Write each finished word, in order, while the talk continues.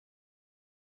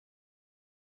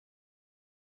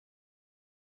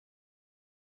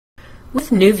With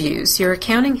NewViews, your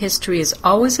accounting history is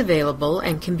always available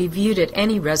and can be viewed at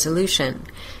any resolution: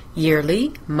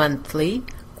 yearly, monthly,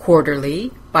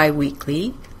 quarterly,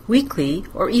 bi-weekly, weekly,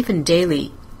 or even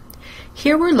daily.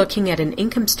 Here we're looking at an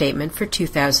income statement for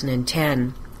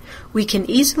 2010. We can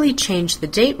easily change the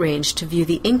date range to view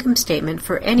the income statement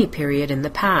for any period in the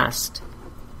past.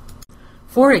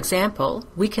 For example,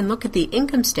 we can look at the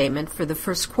income statement for the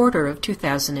first quarter of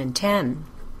 2010,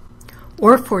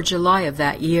 or for July of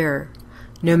that year.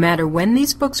 No matter when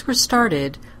these books were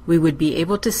started, we would be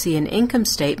able to see an income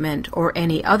statement or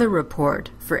any other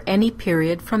report for any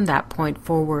period from that point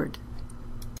forward.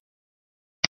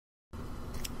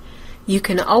 You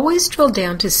can always drill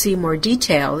down to see more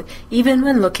detail, even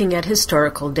when looking at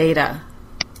historical data.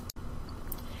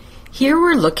 Here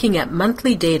we're looking at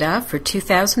monthly data for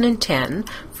 2010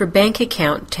 for bank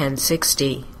account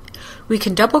 1060. We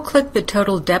can double-click the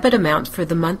total debit amount for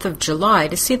the month of July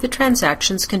to see the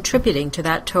transactions contributing to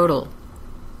that total.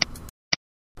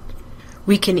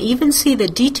 We can even see the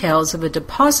details of a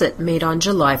deposit made on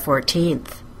July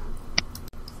 14th.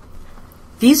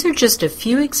 These are just a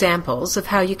few examples of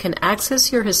how you can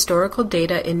access your historical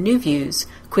data in NewViews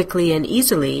quickly and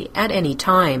easily at any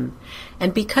time.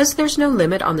 And because there's no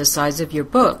limit on the size of your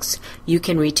books, you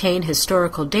can retain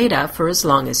historical data for as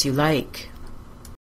long as you like.